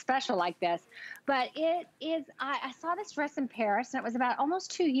a special like this. But it is, I saw this dress in Paris, and it was about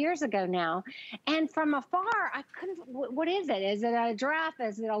almost 2 years ago now. And from afar, I couldn't, what is it? Is it a giraffe?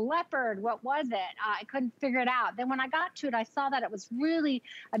 Is it a leopard? What was it? I couldn't figure it out. Then when I got to it, I saw that it was really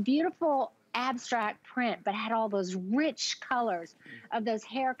a beautiful abstract print, but had all those rich colors of those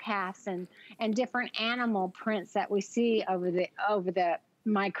hair casts and different animal prints that we see over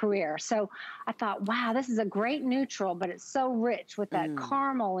my career. So I thought, wow, this is a great neutral, but it's so rich with that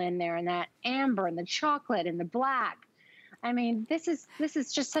caramel in there and that amber and the chocolate and the black. I mean, this is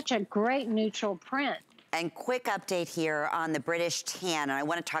just such a great neutral print. And quick update here on the British tan, and I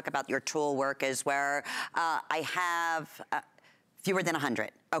want to talk about your tool work as well. I have fewer than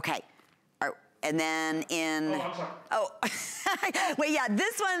 100. Okay. And then wait,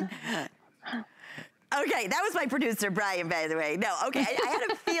 this one. Okay, that was my producer, Brian, by the way. No, okay, I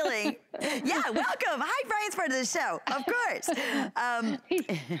had a feeling. Yeah, welcome. Hi, Brian's part of the show, of course.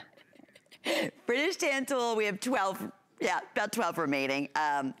 British tan tool, we have 12, about 12 remaining.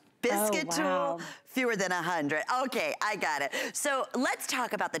 Biscuit wow. tool, fewer than 100. Okay, I got it. So let's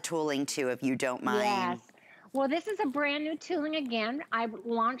talk about the tooling too, if you don't mind. Yes. Well, this is a brand new tooling again. I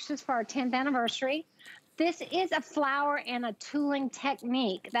launched this for our 10th anniversary. This is a flower and a tooling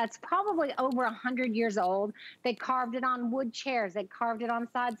technique that's probably over 100 years old. They carved it on wood chairs. They carved it on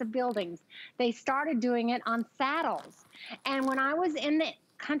sides of buildings. They started doing it on saddles. And when I was in the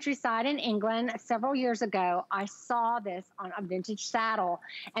countryside in England several years ago, I saw this on a vintage saddle.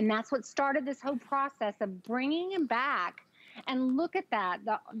 And that's what started this whole process of bringing it back. And look at that,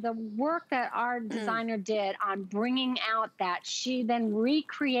 the work that our designer did on bringing out that. She then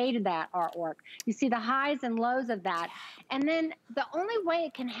recreated that artwork. You see the highs and lows of that. And then the only way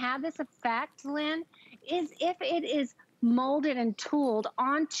it can have this effect, Lynn, is if it is molded and tooled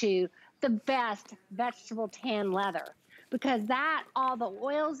onto the best vegetable tan leather. Because that, all the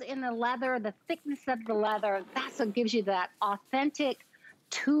oils in the leather, the thickness of the leather, that's what gives you that authentic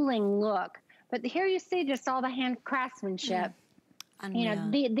tooling look. But here you see just all the hand craftsmanship. You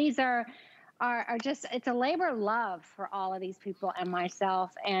know, these are just, it's a labor of love for all of these people and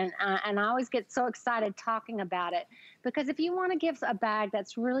myself. And I always get so excited talking about it, because if you want to give a bag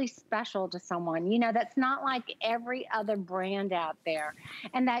that's really special to someone, you know, that's not like every other brand out there,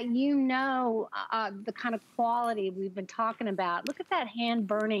 and that, you know, the kind of quality we've been talking about. Look at that hand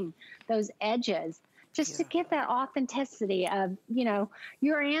burning those edges. Just to get that authenticity of, you know,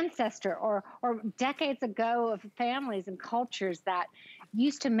 your ancestor or decades ago of families and cultures that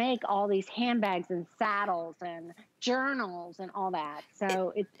used to make all these handbags and saddles and journals and all that.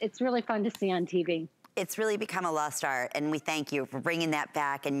 So it's really fun to see on TV. It's really become a lost art, and we thank you for bringing that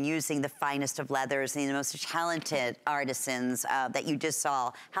back and using the finest of leathers and the most talented artisans that you just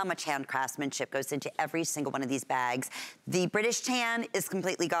saw. How much hand craftsmanship goes into every single one of these bags. The British tan is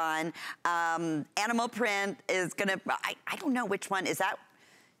completely gone. Animal print is gonna, I don't know which one is that.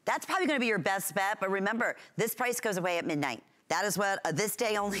 That's probably gonna be your best bet, but remember, this price goes away at midnight. That is what this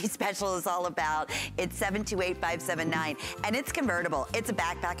day only special is all about. It's 728579, and it's convertible. It's a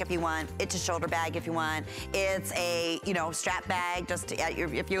backpack if you want. It's a shoulder bag if you want. It's a, you know, strap bag, just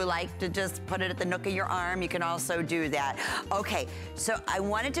if you like to just put it at the nook of your arm, you can also do that. Okay, so I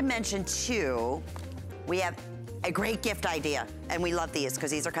wanted to mention too, we have a great gift idea, and we love these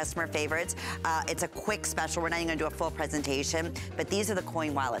because these are customer favorites. It's a quick special. We're not even gonna do a full presentation, but these are the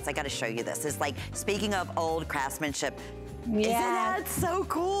coin wallets. I gotta show you this. It's like, speaking of old craftsmanship, isn't that so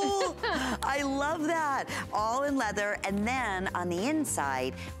cool? I love that. All in leather, and then on the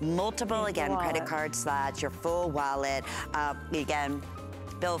inside, multiple, again, credit card slots, your full wallet, again,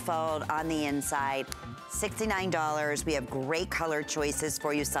 billfold on the inside. $69. We have great color choices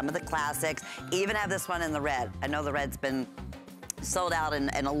for you, some of the classics. Even have this one in the red. I know the red's been sold out in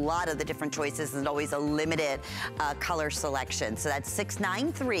a lot of the different choices, and always a limited color selection. So that's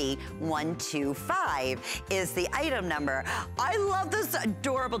 693125 is the item number. I love this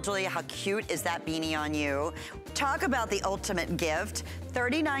adorable, Julia, how cute is that beanie on you? Talk about the ultimate gift.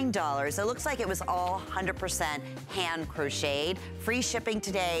 $39. It looks like it was all 100% hand crocheted. Free shipping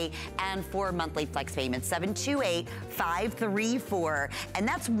today and 4 monthly flex payments. 728534. And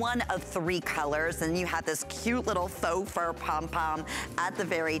that's one of 3 colors. And you have this cute little faux fur pom-pom at the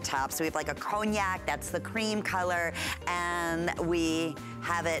very top. So we have like a cognac, that's the cream color. And we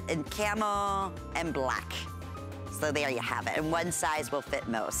have it in camel and black. So there you have it. And one size will fit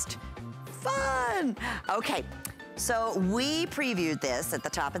most. Fun. Okay. So we previewed this at the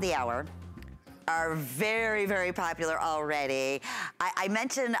top of the hour. Are very, very popular already. I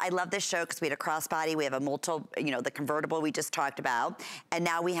mentioned I love this show because we had a crossbody. We have a multiple, you know, the convertible we just talked about. And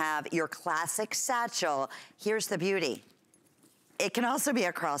now we have your classic satchel. Here's the beauty. It can also be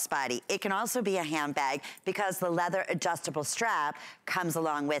a crossbody. It can also be a handbag because the leather adjustable strap comes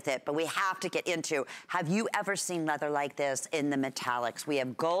along with it. But we have to get into, have you ever seen leather like this in the metallics? We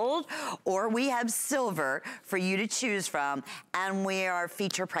have gold or we have silver for you to choose from, and we are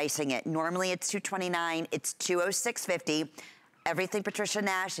feature pricing it. Normally it's $229, it's $206.50. Everything Patricia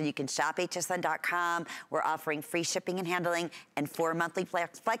Nash, and you can shop hsn.com. We're offering free shipping and handling and 4 monthly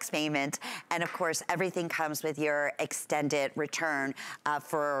flex payments. And of course, everything comes with your extended return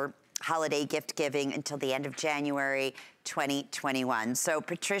for holiday gift giving until the end of January 2021. So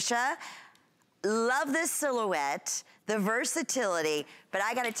Patricia, love this silhouette, the versatility, but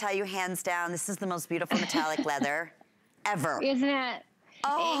I gotta tell you, hands down, this is the most beautiful metallic leather ever. Isn't it?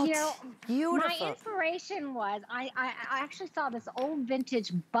 Oh, you know, beautiful. My inspiration was, I actually saw this old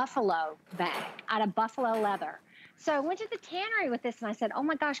vintage buffalo bag out of buffalo leather. So I went to the tannery with this and I said, oh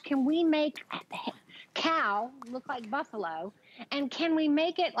my gosh, can we make cow look like buffalo? And can we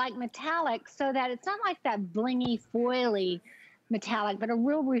make it like metallic so that it's not like that blingy, foily metallic, but a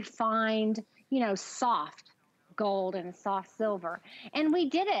real refined, you know, soft gold and a soft silver. And we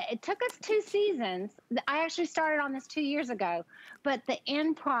did it. It took us 2 seasons. I actually started on this 2 years ago, but the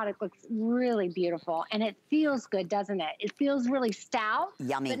end product looks really beautiful and it feels good, doesn't it? It feels really stout,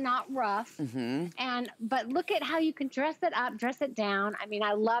 yummy, but not rough. But look at how you can dress it up, dress it down. I mean,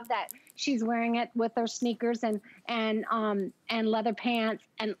 I love that she's wearing it with her sneakers and leather pants,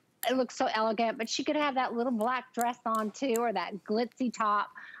 and it looks so elegant. But she could have that little black dress on too, or that glitzy top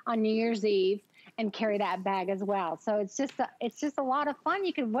on New Year's Eve, and carry that bag as well. So it's just a lot of fun.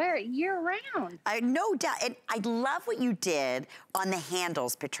 You can wear it year round. No doubt. And I love what you did on the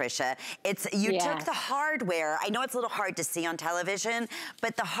handles, Patricia. You took the hardware. I know it's a little hard to see on television,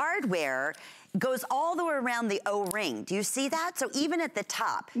 but the hardware goes all the way around the O-ring. Do you see that? So even at the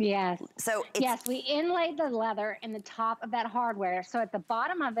top. Yes. So yes, we inlaid the leather in the top of that hardware. So at the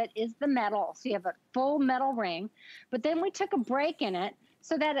bottom of it is the metal. So you have a full metal ring, but then we took a break in it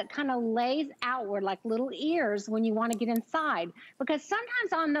so that it kind of lays outward like little ears when you want to get inside. Because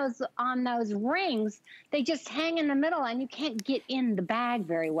sometimes on those rings, they just hang in the middle and you can't get in the bag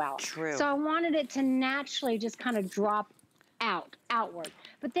very well. True. So I wanted it to naturally just kind of drop outward.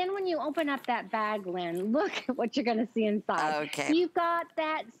 But then when you open up that bag, Lynn, look at what you're going to see inside. Okay. You've got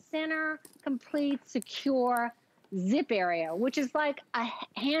that center, complete, secure zip area, which is like a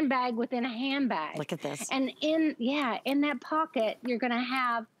handbag within a handbag. Look at this. And in that pocket, you're going to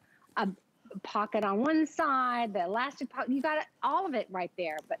have a pocket on one side, the elastic pocket. You got all of it right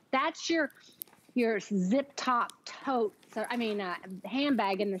there. But that's your zip top tote. So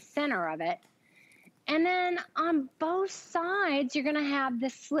handbag in the center of it. And then on both sides, you're going to have the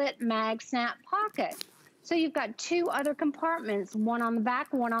slit mag snap pocket. So you've got 2 other compartments, one on the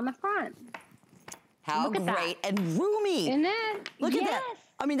back, one on the front. How great and roomy. Isn't it? Look at that.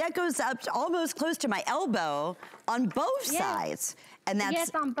 I mean, that goes up almost close to my elbow on both sides. And that's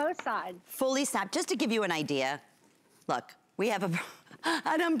on both sides. Fully snapped. Just to give you an idea, look, we have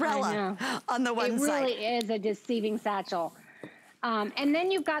an umbrella on the one side. It really is a deceiving satchel. And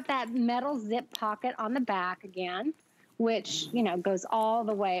then you've got that metal zip pocket on the back again, which, goes all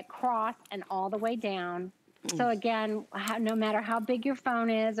the way across and all the way down. So again, no matter how big your phone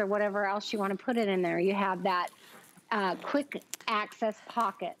is or whatever else you want to put it in there, you have that quick access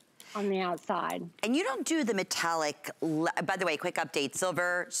pocket on the outside. And you don't do the metallic, by the way, quick update,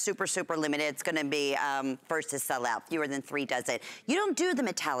 silver, super, super limited. It's going to be first to sell out. Fewer than 3 does it. You don't do the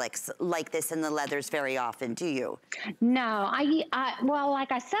metallics like this in the leathers very often, do you? No, well,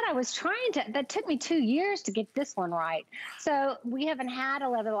 like I said, I was trying to, that took me 2 years to get this one right. So we haven't had a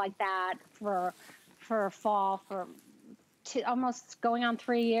leather like that for fall for almost going on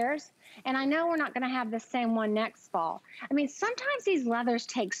 3 years. And I know we're not going to have the same one next fall. I mean, sometimes these leathers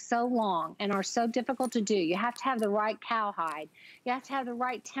take so long and are so difficult to do. You have to have the right cowhide. You have to have the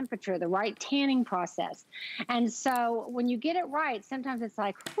right temperature, the right tanning process. And so when you get it right, sometimes it's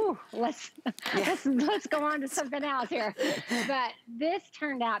like, whew, let's go on to something else here. But this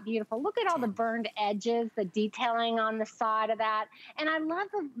turned out beautiful. Look at all the burned edges, the detailing on the side of that. And I love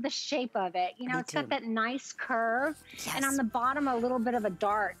the shape of it. It's got that nice curve. Yes. And on the bottom, a little bit of a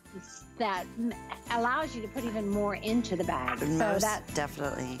dart that allows you to put even more into the bag. Most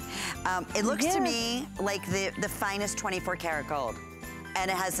definitely. It looks to me like the finest 24 karat gold. And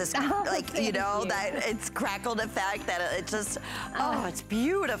it has this, that it's crackled effect that it's just, it's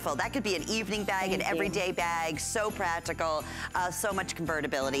beautiful. That could be an evening bag, an everyday bag, so practical, so much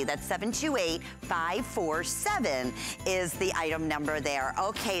convertibility. That's 728-547 is the item number there.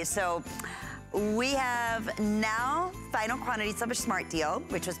 Okay, so we have now final quantities of a Smart Deal,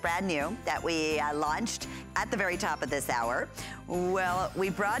 which was brand new, that we launched at the very top of this hour. Well, we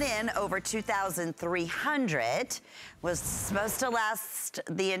brought in over 2,300, was supposed to last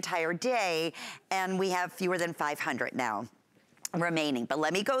the entire day, and we have fewer than 500 now remaining. But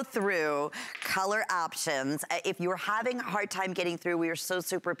let me go through color options. If you're having a hard time getting through, we are so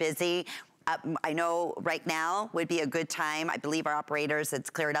super busy. I know right now would be a good time. I believe our operators, it's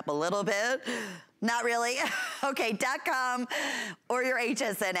cleared up a little bit. Not really. Okay, .com or your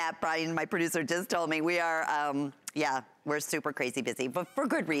HSN app. Brian, my producer, just told me we are, we're super crazy busy, but for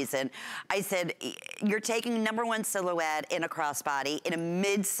good reason. I said, you're taking #1 silhouette in a crossbody in a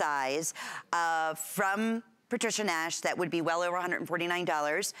mid-size from Patricia Nash that would be well over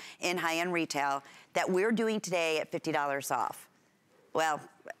 $149 in high-end retail that we're doing today at $50 off. Well,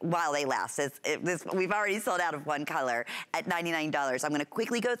 while they last. We've already sold out of one color at $99. I'm going to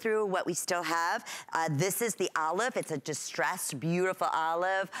quickly go through what we still have. This is the olive. It's a distressed, beautiful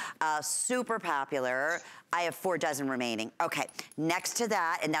olive, super popular. I have 4 dozen remaining. Okay, next to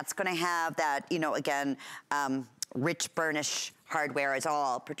that, and that's going to have that, again, rich burnish hardware is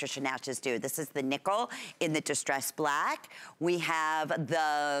all Patricia Nash's do. This is the nickel in the distressed black. We have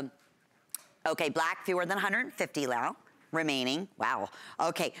the, okay, black fewer than 150 now remaining. Wow.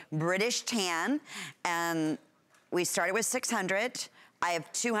 Okay, British tan, and we started with 600. I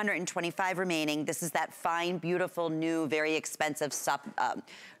have 225 remaining. This is that fine, beautiful, new, very expensive,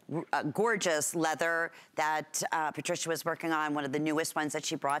 gorgeous leather that Patricia was working on, one of the newest ones that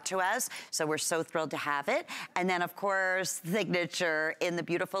she brought to us. So we're so thrilled to have it. And then, of course, signature in the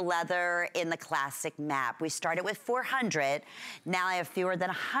beautiful leather in the classic map. We started with 400. Now I have fewer than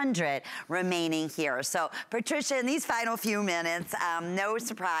 100 remaining here. So Patricia, in these final few minutes, no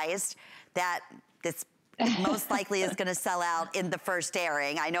surprise that this most likely is going to sell out in the first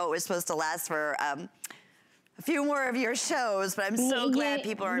airing. I know it was supposed to last for a few more of your shows, but I'm so glad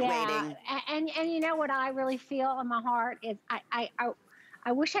people aren't waiting. And you know what I really feel in my heart is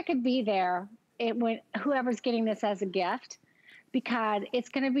I wish I could be there when whoever's getting this as a gift, because it's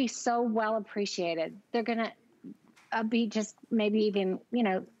going to be so well appreciated. They're going to be just maybe even, you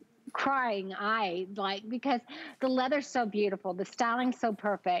know, crying eyed, like, because the leather's so beautiful, the styling's so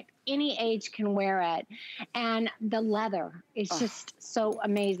perfect, any age can wear it, and the leather is just so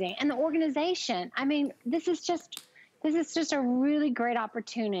amazing, and the organization. I mean, this is just a really great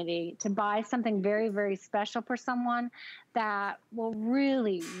opportunity to buy something very, very special for someone that will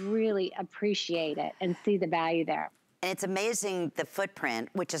really, really appreciate it and see the value there. And it's amazing, the footprint,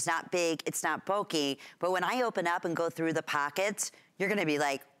 which is not big, it's not bulky, but when I open up and go through the pockets, you're gonna be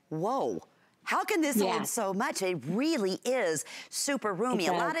like, whoa, how can this hold so much? It really is super roomy.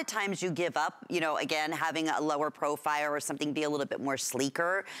 A lot of times you give up, you know, again, having a lower profile or something be a little bit more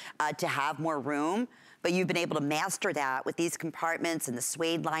sleeker to have more room. But you've been able to master that with these compartments and the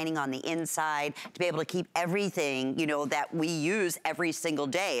suede lining on the inside to be able to keep everything, you know, that we use every single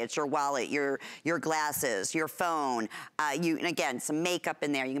day. It's your wallet, your glasses, your phone, and again, some makeup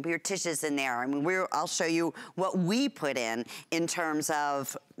in there. You can put your tissues in there. I mean, I'll show you what we put in terms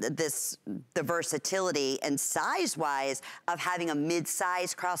of the versatility and size-wise of having a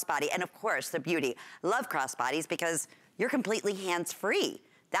mid-size crossbody. And of course, the beauty. Love crossbodies because you're completely hands-free.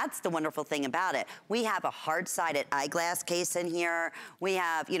 That's the wonderful thing about it. We have a hard-sided eyeglass case in here. We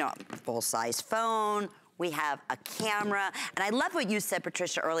have, you know, a full-size phone. We have a camera. And I love what you said,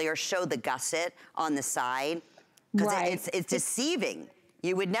 Patricia, earlier, show the gusset on the side. Because it's deceiving.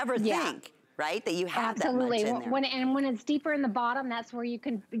 You would never think, right, that you have that much in there. When it's deeper in the bottom, that's where you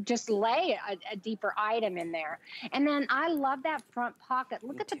can just lay a deeper item in there. And then I love that front pocket.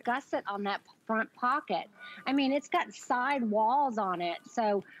 Look at the gusset on that front pocket. I mean, it's got side walls on it.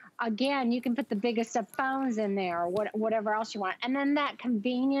 So again, you can put the biggest of phones in there or whatever else you want. And then that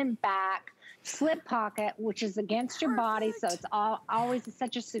convenient back slip pocket, which is against your body. So it's always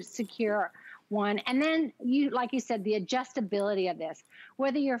such a secure one. And then like you said, the adjustability of this,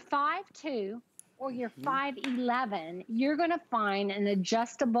 whether you're 5'2" or you're 5'11", you're going to find an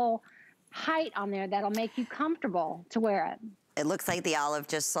adjustable height on there that'll make you comfortable to wear it. It looks like the olive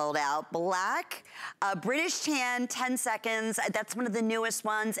just sold out. Black, British tan, 10 seconds. That's one of the newest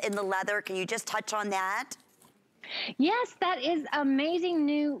ones in the leather. Can you just touch on that? Yes, that is amazing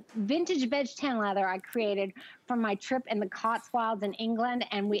new vintage veg tan leather I created from my trip in the Cotswolds in England.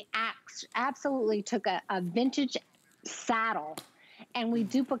 And we absolutely took a vintage saddle and we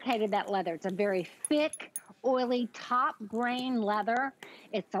duplicated that leather. It's a very thick, oily, top grain leather.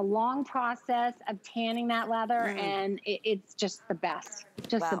 It's a long process of tanning that leather, and it's just the best,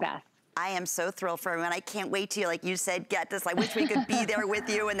 the best. I am so thrilled for everyone. I can't wait to, like you said, get this. I wish we could be there with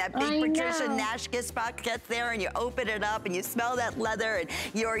you, and that big Patricia Nash gift box gets there, and you open it up, and you smell that leather, and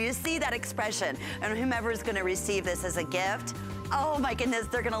you see that expression. And whomever's going to receive this as a gift, oh my goodness,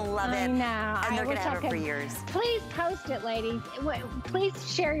 they're going to love it. I know. And they're going to have it for years. Please post it, ladies.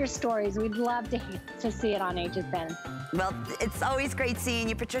 Please share your stories. We'd love to see it on HSN. Well, it's always great seeing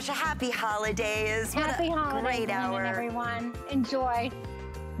you, Patricia. Happy holidays. Happy holidays, great hour. Everyone. Enjoy.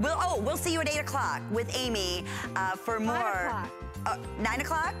 We'll see you at 8 o'clock with Amy for more. 9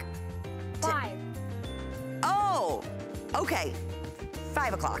 o'clock? 5. Oh, okay.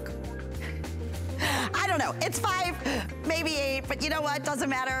 5 o'clock. I don't know. It's 5, maybe 8, but you know what? Doesn't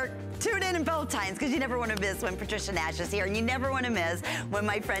matter. Tune in both times because you never want to miss when Patricia Nash is here, and you never want to miss when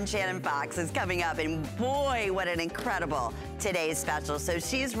my friend Shannon Fox is coming up. And boy, what an incredible today's special. So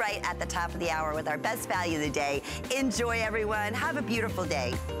she's right at the top of the hour with our best value of the day. Enjoy, everyone. Have a beautiful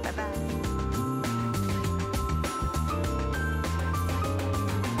day. Bye-bye.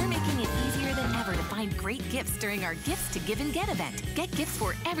 We're making it easier than ever to find find great gifts during our Gifts to Give and Get event. Get gifts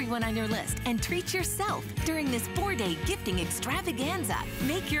for everyone on your list and treat yourself during this 4-day gifting extravaganza.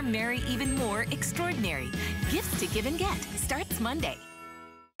 Make your Merry even more extraordinary. Gifts to Give and Get starts Monday.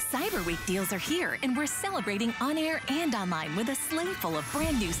 Cyber Week deals are here, and we're celebrating on air and online with a slew full of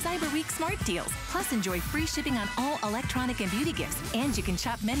brand new Cyber Week smart deals. Plus, enjoy free shipping on all electronic and beauty gifts, and you can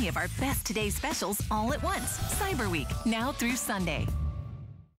shop many of our best today's specials all at once. Cyber Week, now through Sunday.